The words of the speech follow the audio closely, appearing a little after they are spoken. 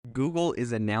Google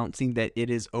is announcing that it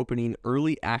is opening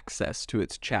early access to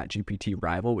its ChatGPT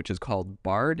rival, which is called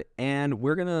Bard. And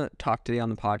we're going to talk today on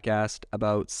the podcast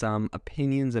about some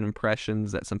opinions and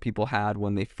impressions that some people had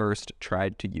when they first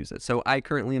tried to use it. So I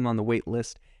currently am on the wait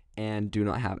list and do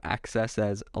not have access,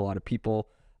 as a lot of people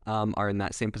are in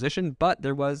that same position. But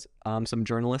there was some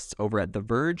journalists over at The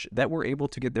Verge that were able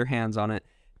to get their hands on it,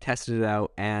 tested it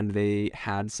out, and they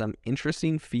had some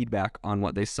interesting feedback on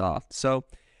what they saw. So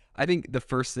I think the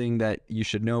first thing that you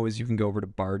should know is you can go over to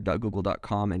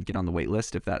bard.google.com and get on the wait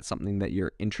list if that's something that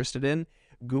you're interested in.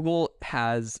 Google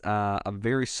has a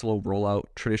very slow rollout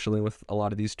traditionally with a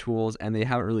lot of these tools, and they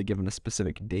haven't really given a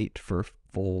specific date for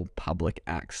full public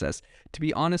access. To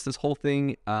be honest, this whole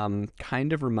thing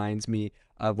kind of reminds me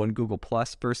of when Google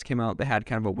Plus first came out. They had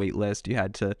kind of a wait list. You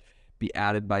had to be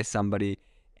added by somebody.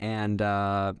 And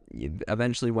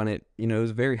eventually when it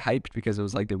was very hyped because it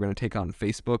was like they were going to take on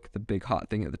Facebook, the big hot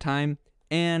thing at the time.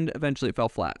 And eventually it fell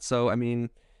flat. So, I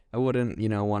mean, I wouldn't,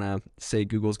 want to say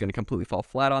Google's going to completely fall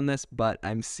flat on this, but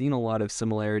I'm seeing a lot of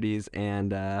similarities.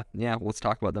 And yeah, let's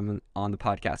talk about them on the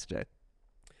podcast today.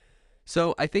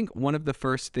 So I think one of the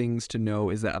first things to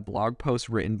know is that a blog post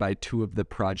written by two of the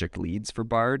project leads for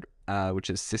Bard,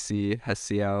 which is Sissy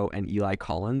Hsiao and Eli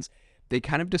Collins, they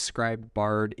kind of described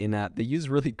Bard in that they use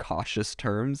really cautious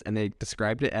terms, and they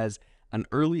described it as an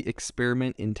early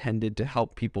experiment intended to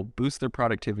help people boost their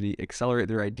productivity, accelerate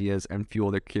their ideas, and fuel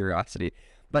their curiosity.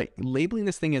 But labeling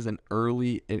this thing as an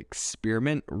early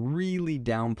experiment really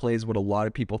downplays what a lot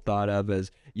of people thought of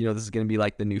as, this is going to be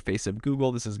like the new face of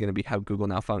Google. This is going to be how Google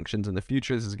now functions in the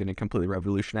future. This is going to completely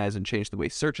revolutionize and change the way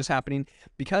search is happening,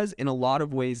 because in a lot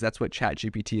of ways, that's what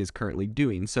ChatGPT is currently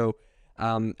doing. So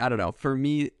I don't know. For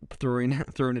me, throwing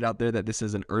it out there that this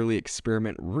is an early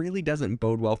experiment really doesn't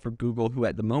bode well for Google, who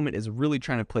at the moment is really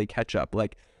trying to play catch up.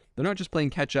 Like, they're not just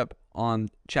playing catch up on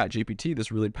ChatGPT,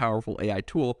 this really powerful AI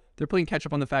tool. They're playing catch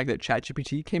up on the fact that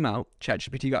ChatGPT came out.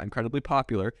 ChatGPT got incredibly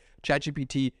popular.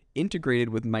 ChatGPT integrated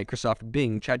with Microsoft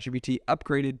Bing. ChatGPT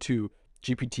upgraded to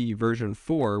GPT version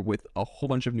 4 with a whole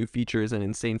bunch of new features and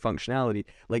insane functionality.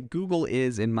 Like, Google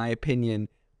is, in my opinion,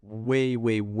 way,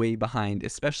 way, way behind,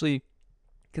 especially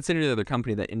considering the other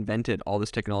company that invented all this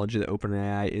technology that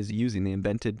OpenAI is using. They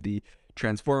invented the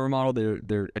transformer model.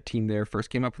 They're a team there first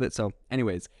came up with it. So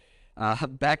anyways,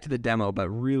 back to the demo, but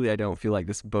really I don't feel like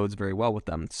this bodes very well with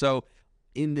them. So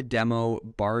in the demo,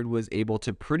 Bard was able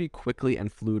to pretty quickly and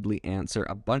fluidly answer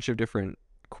a bunch of different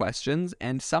questions.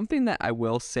 And something that I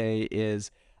will say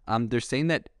is they're saying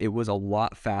that it was a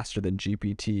lot faster than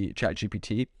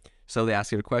ChatGPT. So they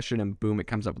ask it a question and boom, it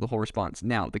comes up with a whole response.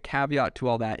 Now, the caveat to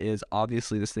all that is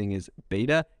obviously this thing is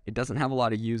beta. It doesn't have a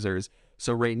lot of users.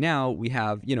 So right now we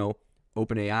have,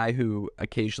 OpenAI, who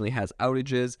occasionally has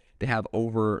outages. They have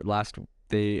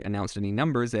they announced any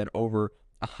numbers, they had over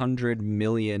 100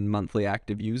 million monthly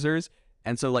active users.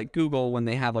 And so like Google, when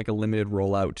they have like a limited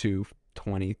rollout to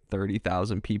 20,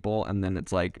 30,000 people, and then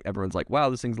it's like, everyone's like, wow,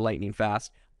 this thing's lightning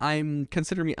fast.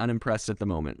 Consider me unimpressed at the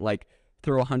moment. Like,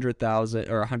 throw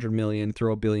 100,000 or 100 million,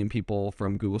 throw a billion people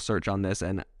from Google search on this,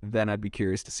 and then I'd be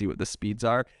curious to see what the speeds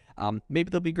are.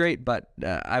 Maybe they'll be great, but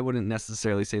I wouldn't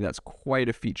necessarily say that's quite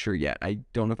a feature yet. I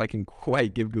don't know if I can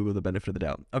quite give Google the benefit of the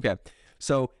doubt. Okay,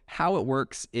 so how it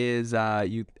works is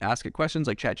you ask it questions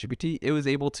like ChatGPT. It was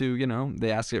able to,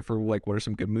 they asked it for like, what are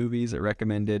some good movies? It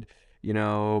recommended,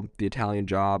 The Italian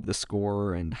Job, The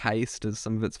Score, and Heist as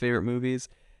some of its favorite movies.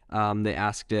 They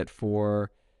asked it for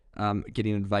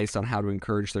getting advice on how to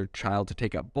encourage their child to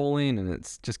take up bowling, and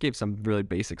it's just gave some really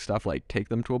basic stuff like take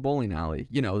them to a bowling alley.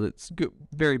 That's good,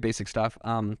 very basic stuff.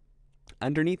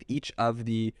 Underneath each of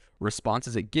the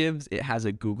responses it gives, it has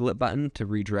a Google it button to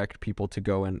redirect people to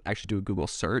go and actually do a Google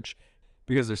search,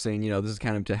 because they're saying, this is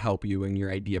kind of to help you in your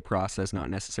idea process, not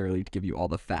necessarily to give you all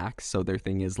the facts. So their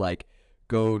thing is like,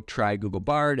 go try Google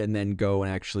Bard and then go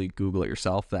and actually Google it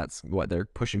yourself. That's what they're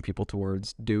pushing people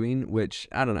towards doing, which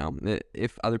I don't know.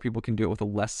 If other people can do it with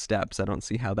less steps, I don't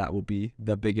see how that will be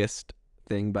the biggest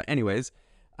thing. But anyways,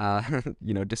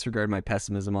 disregard my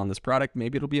pessimism on this product.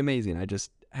 Maybe it'll be amazing. I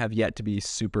just have yet to be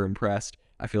super impressed.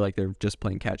 I feel like they're just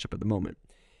playing catch up at the moment.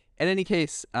 In any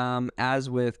case, as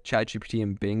with ChatGPT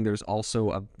and Bing, there's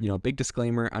also a big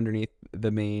disclaimer underneath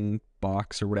the main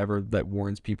box or whatever that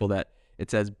warns people that it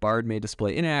says Bard may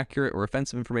display inaccurate or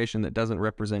offensive information that doesn't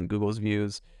represent Google's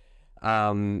views.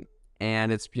 And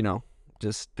it's,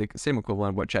 just the same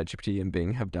equivalent of what ChatGPT and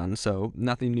Bing have done. So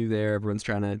nothing new there. Everyone's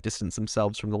trying to distance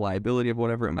themselves from the liability of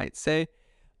whatever it might say.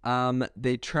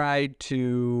 They tried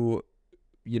to,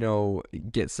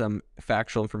 get some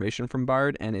factual information from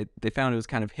Bard, and they found it was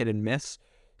kind of hit and miss.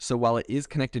 So while it is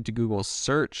connected to Google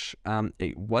search,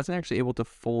 it wasn't actually able to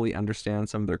fully understand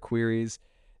some of their queries.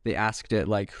 They asked it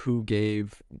like who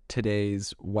gave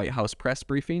today's White House press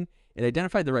briefing. It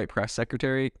identified the right press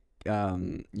secretary,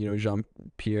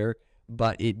 Jean-Pierre,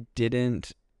 but it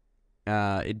didn't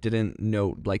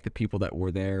note like the people that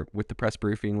were there with the press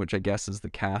briefing, which I guess is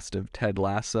the cast of Ted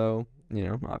Lasso.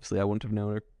 Obviously I wouldn't have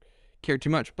known or cared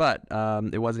too much, but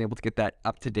it wasn't able to get that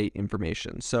up-to-date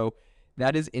information. So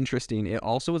that is interesting. It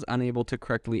also was unable to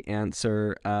correctly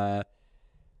answer kind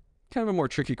of a more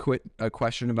tricky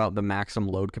question about the maximum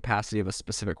load capacity of a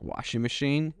specific washing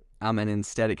machine. And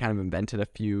instead, it kind of invented a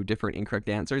few different incorrect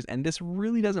answers. And this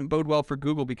really doesn't bode well for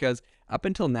Google, because up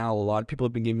until now, a lot of people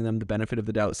have been giving them the benefit of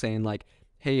the doubt, saying like,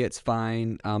 hey, it's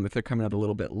fine if they're coming out a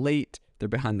little bit late, they're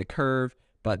behind the curve,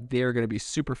 but they're going to be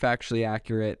super factually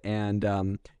accurate. And,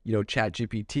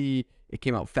 ChatGPT, it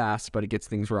came out fast, but it gets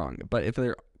things wrong. But if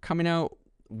they're coming out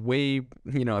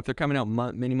if they're coming out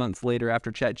many months later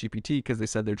after ChatGPT because they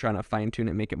said they're trying to fine tune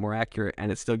it, make it more accurate,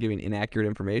 and it's still giving inaccurate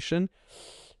information,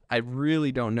 I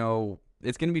really don't know.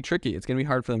 It's going to be tricky. It's going to be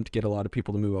hard for them to get a lot of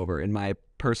people to move over, in my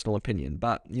personal opinion.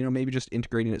 But, maybe just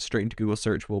integrating it straight into Google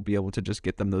search will be able to just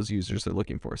get them those users they're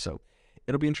looking for. So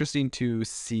it'll be interesting to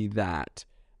see that.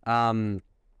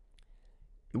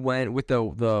 When with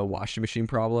the washing machine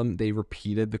problem, they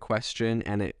repeated the question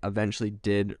and it eventually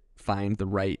did find the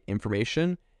right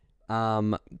information.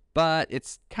 But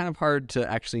it's kind of hard to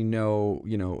actually know,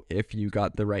 if you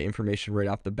got the right information right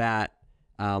off the bat,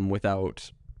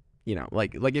 without,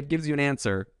 like it gives you an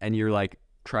answer and you're like,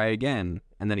 try again,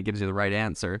 and then it gives you the right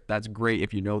answer. That's great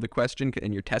if you know the question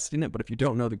and you're testing it. But if you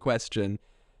don't know the question,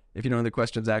 if you don't know the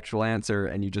question's actual answer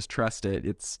and you just trust it,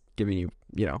 it's giving you,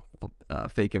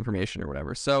 fake information or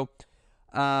whatever. So,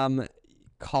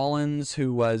 Collins,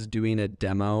 who was doing a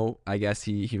demo, I guess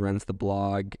he runs the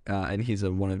blog, and he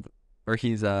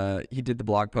did the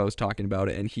blog post talking about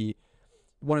it, and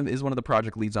is one of the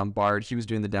project leads on Bard. He was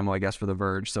doing the demo, I guess, for The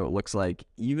Verge. So it looks like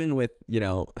even with,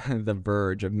 The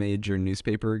Verge, a major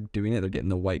newspaper, doing it, they're getting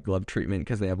the white glove treatment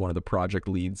because they have one of the project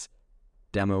leads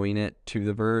demoing it to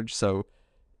The Verge. So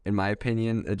in my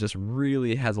opinion, it just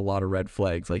really has a lot of red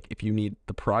flags. Like, if you need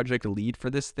the project lead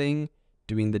for this thing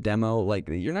doing the demo, like,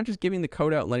 you're not just giving the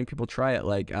code out and letting people try it,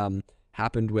 like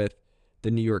happened with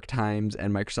the New York Times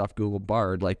and Microsoft Google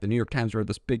Bard. Like, the New York Times wrote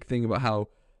this big thing about how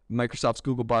Microsoft's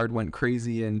Google Bard went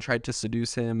crazy and tried to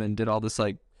seduce him and did all this,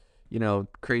 like,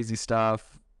 crazy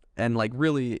stuff. And, like,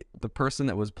 really, the person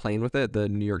that was playing with it, the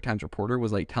New York Times reporter,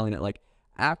 was, like, telling it, like,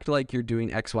 act like you're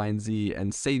doing X, Y, and Z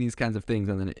and say these kinds of things.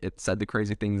 And then it said the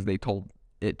crazy things they told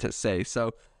it to say.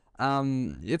 So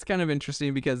it's kind of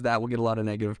interesting because that will get a lot of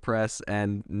negative press.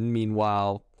 And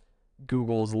meanwhile,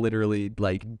 Google's literally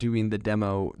like doing the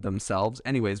demo themselves.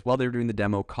 Anyways, while they were doing the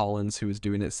demo, Collins, who was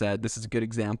doing it, said, this is a good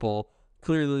example.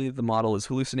 Clearly, the model is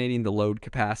hallucinating the load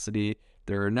capacity.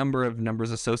 There are a number of numbers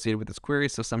associated with this query.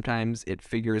 So sometimes it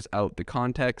figures out the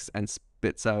context and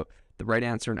spits out the right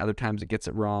answer, and other times it gets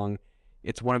it wrong.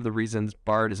 It's one of the reasons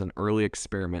Bard is an early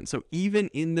experiment. So even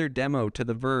in their demo to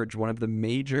The Verge, one of the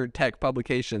major tech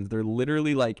publications, they're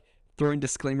literally like throwing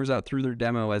disclaimers out through their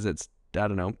demo as it's, I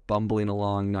don't know, bumbling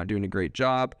along, not doing a great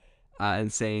job,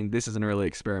 and saying this is an early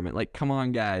experiment. Like, come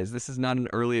on, guys, this is not an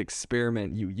early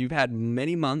experiment. You've had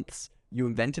many months. You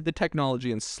invented the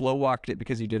technology and slow walked it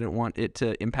because you didn't want it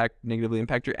to negatively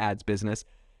impact your ads business.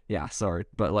 Yeah, sorry,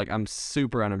 but like, I'm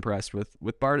super unimpressed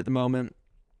with Bard at the moment.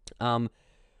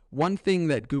 One thing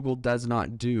that Google does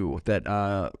not do that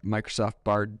Microsoft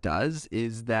Bard does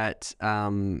is that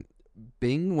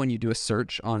Bing, when you do a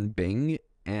search on Bing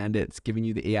and it's giving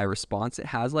you the AI response, it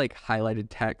has like highlighted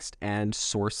text and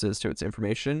sources to its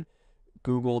information.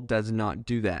 Google does not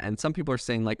do that. And some people are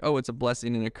saying like, oh, it's a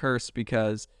blessing and a curse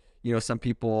because, some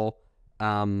people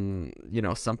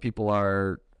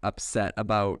are upset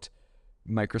about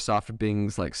Microsoft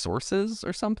Bing's like sources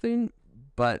or something.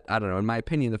 But I don't know. In my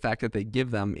opinion, the fact that they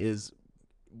give them is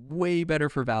way better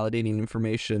for validating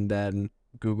information than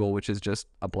Google, which is just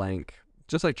a blank,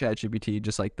 just like ChatGPT,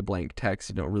 just like the blank text.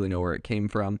 You don't really know where it came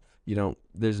from.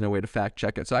 There's no way to fact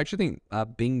check it. So I actually think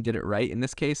Bing did it right in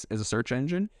this case as a search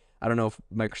engine. I don't know if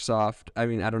I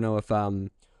don't know if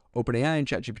OpenAI and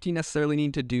ChatGPT necessarily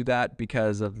need to do that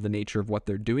because of the nature of what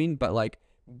they're doing. But like,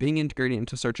 Bing integrating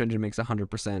into search engine makes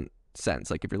 100%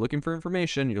 sense. Like, if you're looking for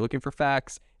information, you're looking for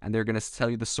facts, and they're going to tell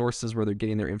you the sources where they're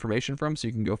getting their information from so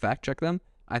you can go fact check them,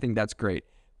 I think that's great.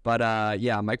 But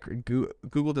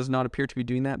Google does not appear to be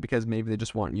doing that because maybe they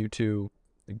just want you to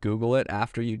Google it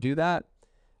after you do that.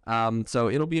 So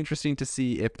it'll be interesting to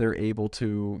see if they're able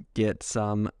to get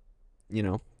some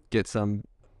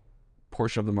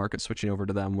portion of the market switching over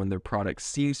to them when their product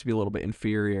seems to be a little bit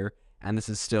inferior, and this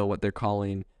is still what they're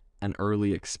calling an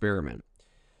early experiment.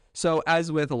 So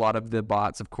as with a lot of the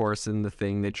bots, of course, in the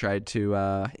thing, they tried to,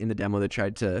 in the demo, they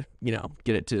tried to,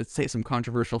 get it to say some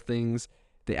controversial things.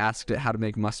 They asked it how to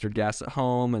make mustard gas at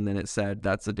home, and then it said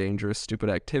that's a dangerous, stupid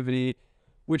activity,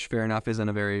 which fair enough isn't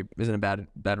a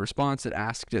bad response. It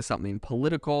asked it something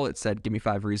political. It said, give me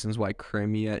 5 reasons why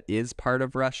Crimea is part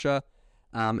of Russia.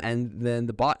 And then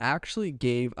the bot actually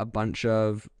gave a bunch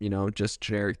of, just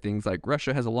generic things like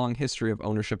Russia has a long history of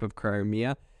ownership of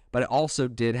Crimea. But it also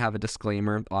did have a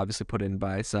disclaimer, obviously put in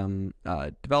by some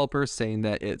developers, saying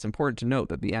that it's important to note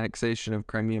that the annexation of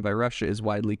Crimea by Russia is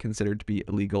widely considered to be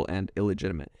illegal and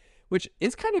illegitimate, which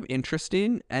is kind of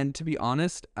interesting. And to be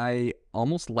honest, I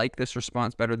almost like this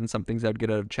response better than some things I would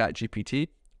get out of ChatGPT.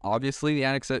 Obviously, the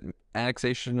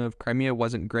annexation of Crimea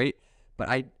wasn't great, but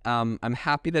I'm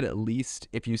happy that at least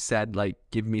if you said, like,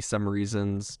 give me some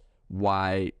reasons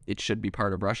why it should be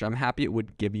part of Russia, I'm happy it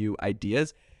would give you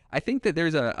ideas. I think that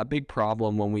there's a big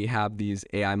problem when we have these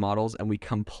AI models and we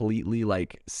completely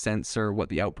censor what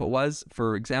the output was.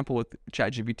 For example, with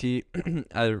ChatGPT,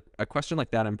 a question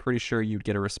like that, I'm pretty sure you'd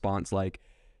get a response like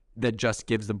that just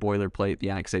gives the boilerplate, the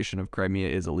annexation of Crimea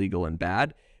is illegal and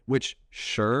bad, which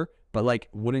sure, but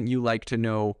wouldn't you like to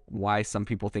know why some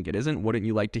people think it isn't? Wouldn't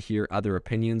you like to hear other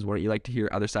opinions? Wouldn't you like to hear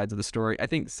other sides of the story? I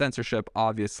think censorship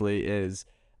obviously is,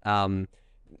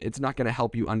 it's not going to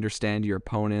help you understand your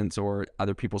opponents or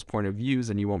other people's point of views,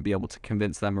 and you won't be able to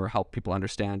convince them or help people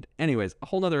understand. Anyways, a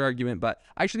whole nother argument, but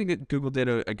I actually think that Google did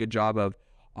a good job of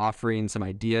offering some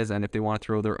ideas, and if they want to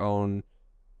throw their own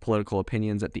political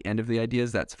opinions at the end of the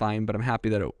ideas, that's fine, but I'm happy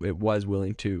that it was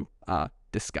willing to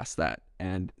discuss that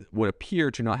and would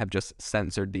appear to not have just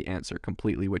censored the answer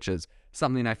completely, which is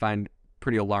something I find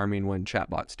pretty alarming when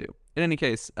chatbots do. In any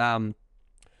case, one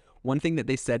thing that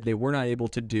they said they were not able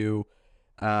to do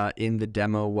in the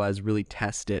demo was really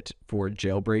test it for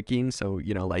jailbreaking. So,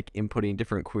 inputting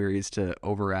different queries to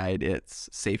override its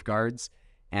safeguards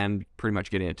and pretty much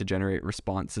getting it to generate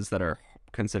responses that are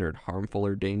considered harmful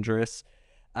or dangerous.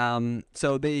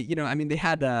 So they, they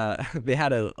had a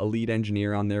lead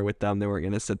engineer on there with them. They weren't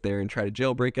going to sit there and try to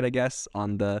jailbreak it, I guess,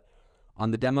 on the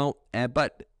demo.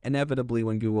 But inevitably,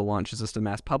 when Google launches this to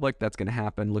mass public, that's going to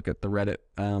happen. Look at the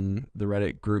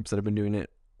Reddit groups that have been doing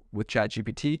it with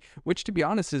ChatGPT, which to be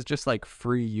honest is just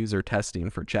free user testing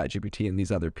for ChatGPT and these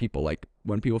other people.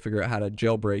 When people figure out how to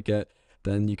jailbreak it,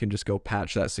 then you can just go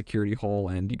patch that security hole,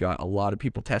 and you got a lot of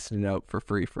people testing it out for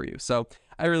free for you. So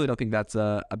I really don't think that's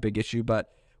a big issue,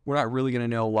 but we're not really going to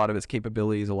know a lot of its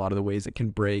capabilities, a lot of the ways it can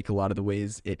break, a lot of the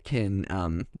ways it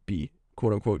can be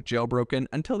quote unquote jailbroken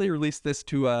until they release this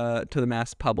to the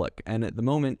mass public. And at the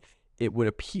moment, it would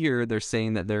appear they're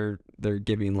saying that they're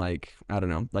giving a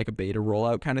beta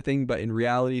rollout kind of thing. But in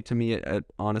reality, to me, it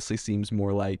honestly seems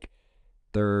more like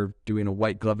they're doing a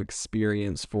white glove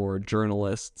experience for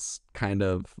journalists, kind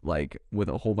of with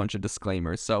a whole bunch of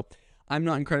disclaimers. So I'm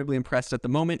not incredibly impressed at the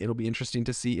moment. It'll be interesting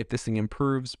to see if this thing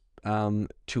improves to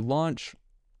launch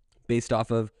based off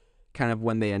of kind of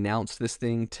when they announced this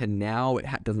thing to now. It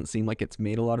doesn't seem like it's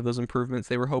made a lot of those improvements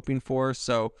they were hoping for.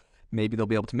 So maybe they'll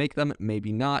be able to make them,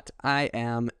 maybe not. I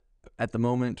am, at the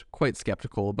moment, quite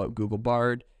skeptical about Google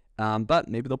Bard, but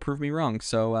maybe they'll prove me wrong.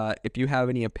 So if you have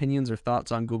any opinions or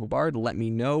thoughts on Google Bard, let me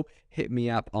know. Hit me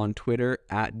up on Twitter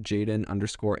at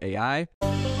Jaden_AI.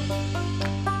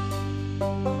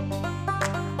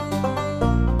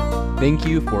 Thank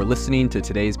you for listening to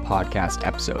today's podcast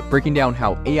episode, breaking down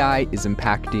how AI is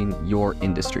impacting your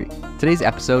industry. Today's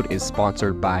episode is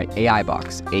sponsored by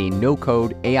AIbox, a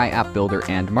no-code AI app builder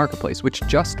and marketplace, which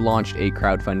just launched a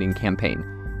crowdfunding campaign.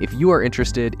 If you are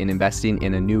interested in investing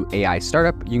in a new AI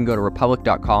startup, you can go to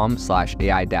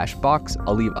republic.com/AI-box.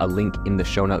 I'll leave a link in the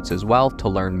show notes as well to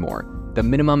learn more. The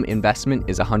minimum investment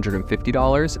is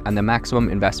 $150 and the maximum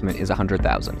investment is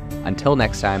 $100,000. Until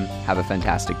next time, have a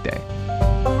fantastic day.